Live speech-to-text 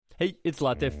Hey, it's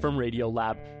Latif from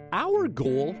Radiolab. Our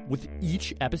goal with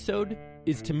each episode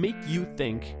is to make you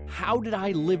think, how did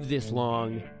I live this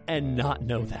long and not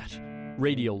know that?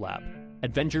 Radiolab,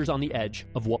 adventures on the edge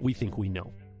of what we think we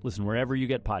know. Listen wherever you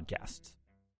get podcasts.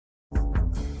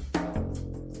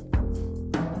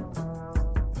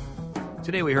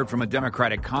 Today we heard from a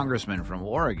Democratic congressman from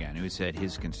Oregon who said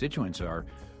his constituents are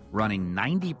running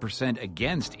 90%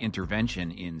 against intervention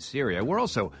in Syria. We're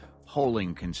also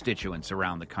polling constituents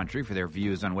around the country for their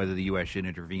views on whether the U.S. should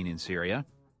intervene in Syria.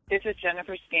 This is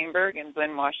Jennifer Steinberg in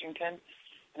Glen, Washington,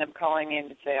 and I'm calling in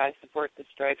to say I support the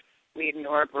strike. We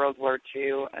ignored World War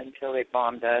II until they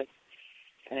bombed us,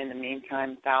 and in the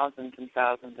meantime, thousands and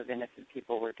thousands of innocent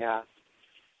people were gassed.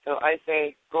 So I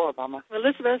say, go Obama.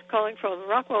 Elizabeth calling from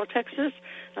Rockwell, Texas.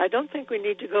 I don't think we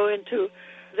need to go into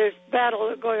this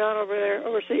battle going on over there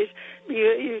overseas.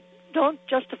 You don't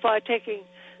justify taking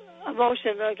a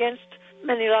motion against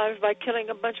many lives by killing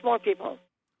a bunch more people.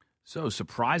 So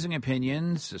surprising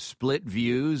opinions, split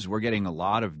views. We're getting a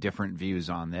lot of different views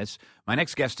on this. My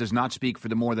next guest does not speak for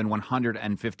the more than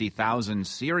 150,000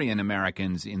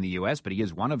 Syrian-Americans in the U.S., but he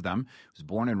is one of them. He was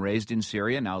born and raised in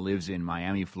Syria, now lives in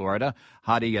Miami, Florida.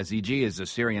 Hadi Yaziji is a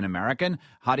Syrian-American.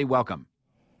 Hadi, welcome.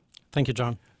 Thank you,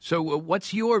 John. So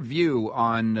what's your view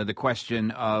on the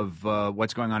question of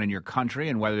what's going on in your country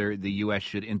and whether the U.S.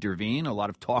 should intervene? A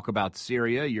lot of talk about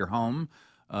Syria, your home,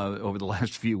 over the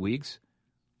last few weeks.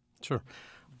 Sure.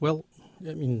 Well,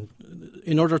 I mean,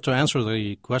 in order to answer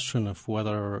the question of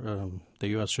whether the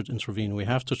U.S. should intervene, we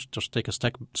have to just take a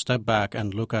step back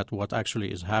and look at what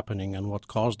actually is happening and what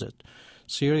caused it.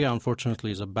 Syria,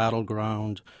 unfortunately, is a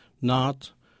battleground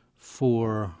not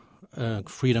for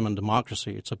freedom and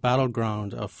democracy. It's a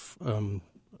battleground of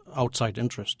outside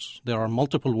interests. There are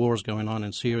multiple wars going on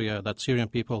in Syria that Syrian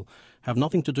people have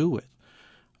nothing to do with.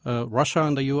 Russia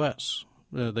and the U.S.,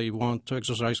 they want to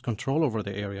exercise control over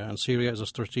the area, and Syria is a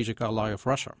strategic ally of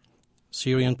Russia.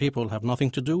 Syrian people have nothing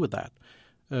to do with that.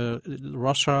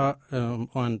 Russia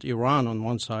and Iran on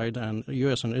one side, and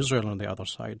U.S. and Israel on the other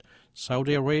side.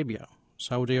 Saudi Arabia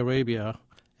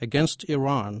against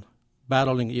Iran,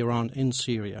 battling Iran in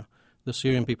Syria. The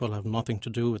Syrian people have nothing to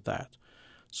do with that.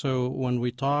 So when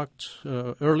we talked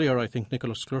earlier, I think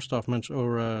Nicholas Kristof mentioned,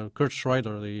 or Kurt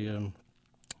Schreider, the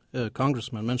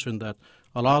congressman, mentioned that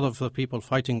a lot of the people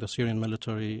fighting the Syrian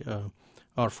military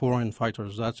are foreign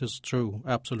fighters. That is true,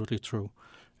 absolutely true.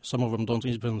 Some of them don't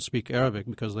even speak Arabic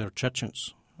because they're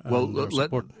Chechens. Well,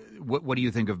 what do you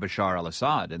think of Bashar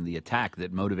al-Assad and the attack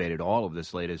that motivated all of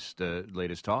this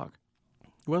latest talk?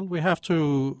 Well, we have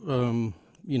to,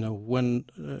 when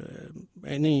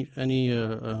any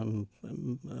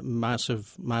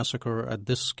massive massacre at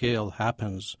this scale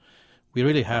happens, we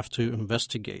really have to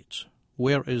investigate.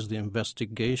 Where is the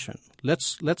investigation?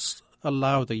 Let's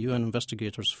allow the UN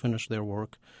investigators finish their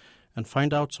work and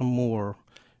find out some more.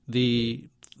 The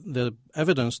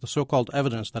evidence, the so-called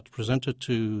evidence that's presented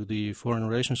to the Foreign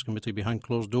Relations Committee behind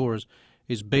closed doors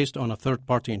is based on a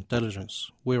third-party intelligence.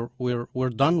 We're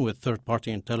done with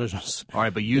third-party intelligence. All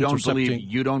right, but you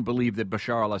don't believe that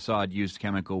Bashar al-Assad used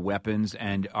chemical weapons,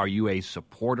 and are you a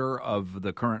supporter of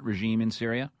the current regime in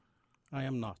Syria? I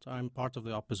am not. I'm part of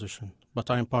the opposition, but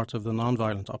I am part of the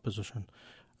nonviolent opposition.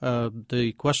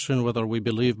 The question whether we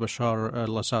believe Bashar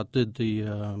al-Assad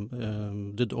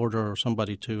did order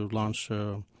somebody to launch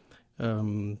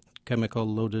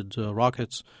chemical-loaded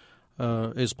rockets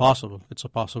is possible. It's a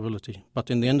possibility.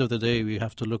 But in the end of the day, we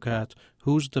have to look at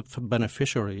who's the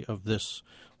beneficiary of this.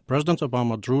 President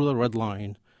Obama drew the red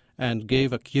line and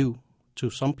gave a cue to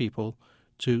some people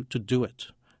to do it.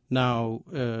 Now,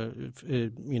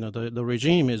 the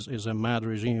regime is a mad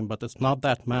regime, but it's not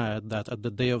that mad that at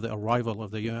the day of the arrival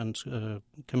of the UN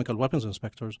chemical weapons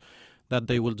inspectors, that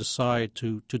they will decide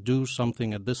to do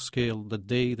something at this scale the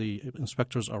day the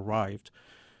inspectors arrived.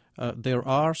 There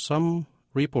are some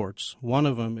reports. One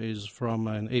of them is from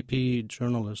an AP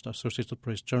journalist, Associated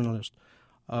Press journalist,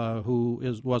 who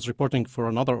was reporting for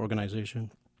another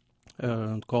organization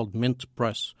called Mint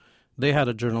Press. They had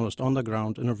a journalist on the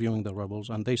ground interviewing the rebels,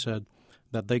 and they said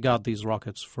that they got these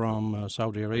rockets from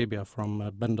Saudi Arabia,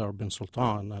 from Bandar bin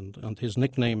Sultan, and his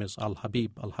nickname is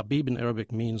Al-Habib. Al-Habib in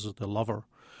Arabic means the lover.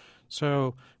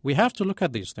 So we have to look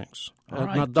at these things.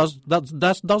 Right. Now,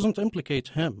 that doesn't implicate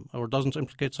him or doesn't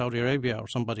implicate Saudi Arabia or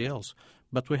somebody else,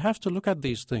 but we have to look at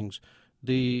these things.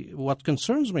 What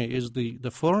concerns me is the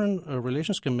Foreign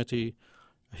Relations Committee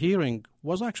hearing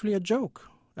was actually a joke.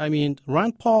 I mean,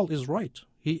 Rand Paul is right.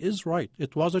 He is right.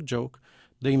 It was a joke.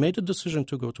 They made a decision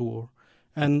to go to war,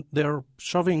 and they're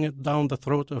shoving it down the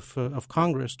throat of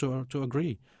Congress to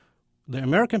agree. The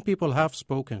American people have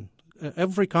spoken.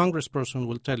 Every congressperson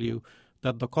will tell you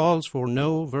that the calls for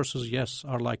no versus yes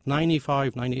are like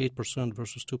 95, 98%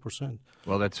 versus 2%.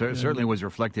 Well, that certainly was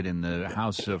reflected in the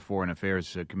House Foreign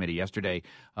Affairs Committee yesterday.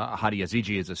 Hadi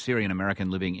Yaziji is a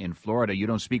Syrian-American living in Florida. You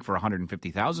don't speak for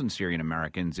 150,000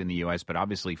 Syrian-Americans in the U.S., but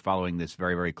obviously following this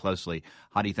very, very closely.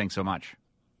 Hadi, thanks so much.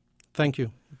 Thank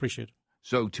you. Appreciate it.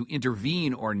 So to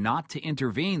intervene or not to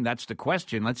intervene, that's the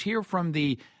question. Let's hear from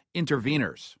the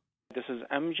interveners. This is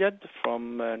Amjad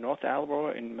from North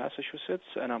Attleboro in Massachusetts,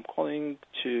 and I'm calling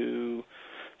to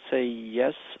say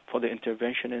yes for the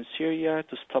intervention in Syria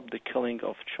to stop the killing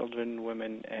of children,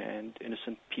 women, and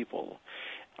innocent people.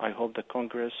 I hope the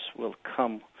Congress will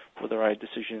come with the right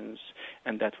decisions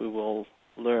and that we will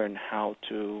learn how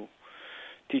to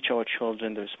teach our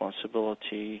children the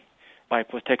responsibility by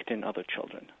protecting other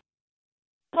children.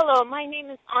 Hello, my name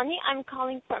is Ani. I'm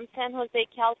calling from San Jose,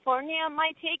 California.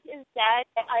 My take is that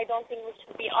I don't think we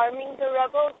should be arming the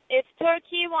rebels. If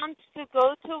Turkey wants to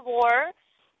go to war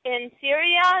in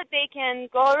Syria, they can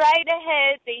go right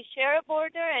ahead. They share a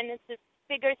border, and it's a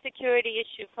bigger security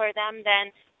issue for them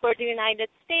than for the United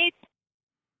States.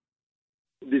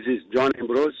 This is John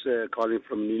Ambrose calling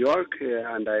from New York,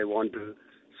 and I want to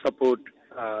support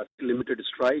limited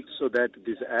strikes so that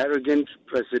this arrogant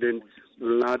president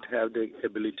will not have the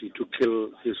ability to kill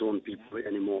his own people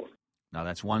anymore. Now,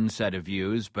 that's one set of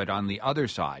views, but on the other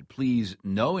side, please,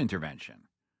 no intervention.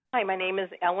 Hi, my name is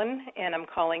Ellen, and I'm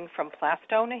calling from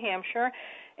Plastow, New Hampshire.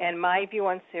 And my view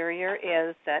on Syria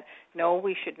is that, no,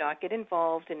 we should not get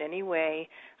involved in any way.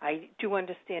 I do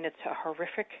understand it's a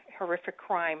horrific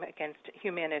crime against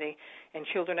humanity, and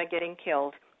children are getting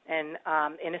killed, and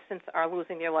innocents are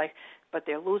losing their life, but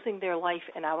they're losing their life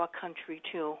in our country,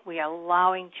 too. We are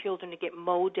allowing children to get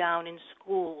mowed down in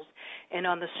schools and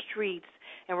on the streets,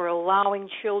 and we're allowing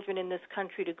children in this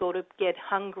country to go to get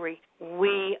hungry.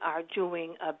 We are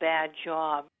doing a bad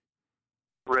job.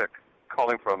 Rick,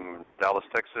 calling from Dallas,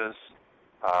 Texas.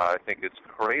 I think it's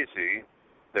crazy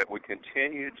that we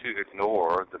continue to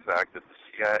ignore the fact that the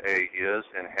CIA is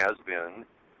and has been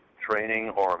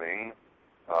training, arming,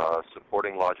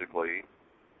 supporting logically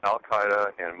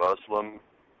Al-Qaeda and Muslim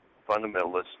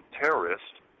fundamentalist terrorists.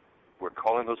 We're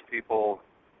calling those people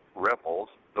rebels.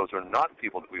 Those are not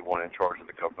people that we want in charge of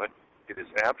the government. It is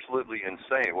absolutely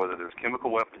insane, whether there's chemical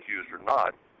weapons used or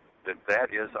not, that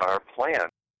is our plan.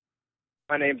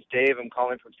 My name's Dave. I'm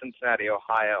calling from Cincinnati,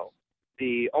 Ohio.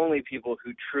 The only people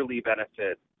who truly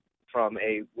benefit from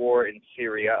a war in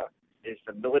Syria is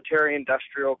the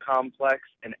military-industrial complex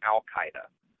and Al-Qaeda.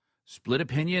 Split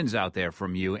opinions out there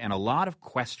from you and a lot of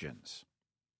questions.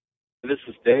 This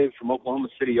is Dave from Oklahoma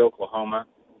City, Oklahoma.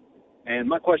 And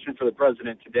my question for the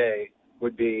president today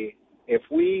would be, if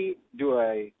we do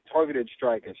a targeted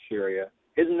strike in Syria,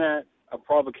 isn't that a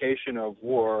provocation of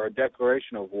war, or a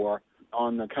declaration of war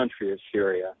on the country of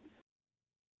Syria?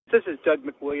 This is Doug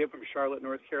McWilliam from Charlotte,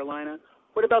 North Carolina.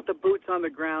 What about the boots on the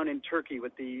ground in Turkey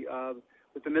with the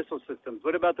missile systems?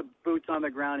 What about the boots on the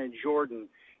ground in Jordan,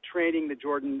 training the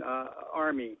Jordan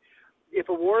army? If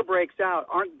a war breaks out,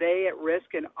 aren't they at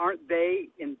risk, and aren't they,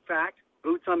 in fact,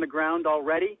 boots on the ground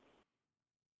already?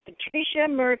 Patricia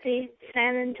Murphy,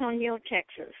 San Antonio,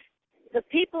 Texas. The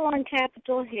people on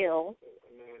Capitol Hill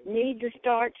need to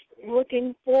start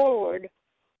looking forward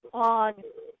on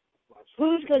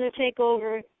who's going to take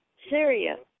over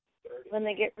Syria when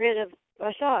they get rid of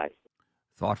Assad.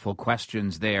 Thoughtful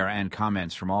questions there and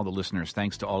comments from all the listeners.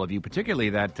 Thanks to all of you,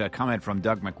 particularly that comment from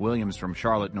Doug McWilliams from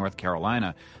Charlotte, North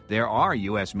Carolina. There are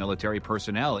U.S. military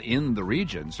personnel in the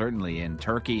region, certainly in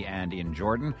Turkey and in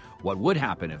Jordan. What would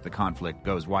happen if the conflict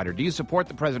goes wider? Do you support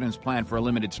the president's plan for a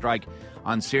limited strike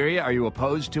on Syria? Are you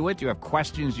opposed to it? Do you have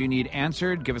questions you need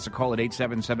answered? Give us a call at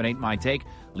 8778-MY-TAKE.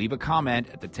 Leave a comment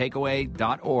at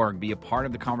thetakeaway.org. Be a part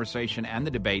of the conversation and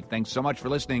the debate. Thanks so much for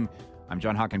listening. I'm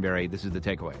John Hockenberry. This is The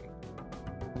Takeaway.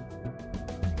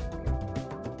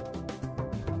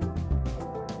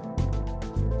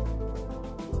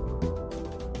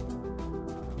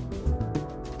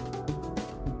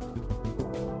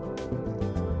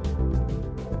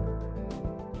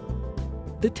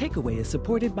 The Takeaway is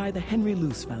supported by the Henry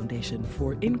Luce Foundation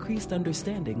for increased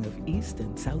understanding of East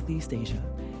and Southeast Asia,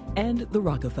 and the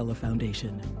Rockefeller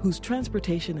Foundation, whose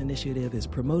transportation initiative is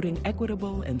promoting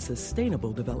equitable and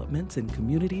sustainable developments in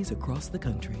communities across the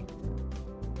country.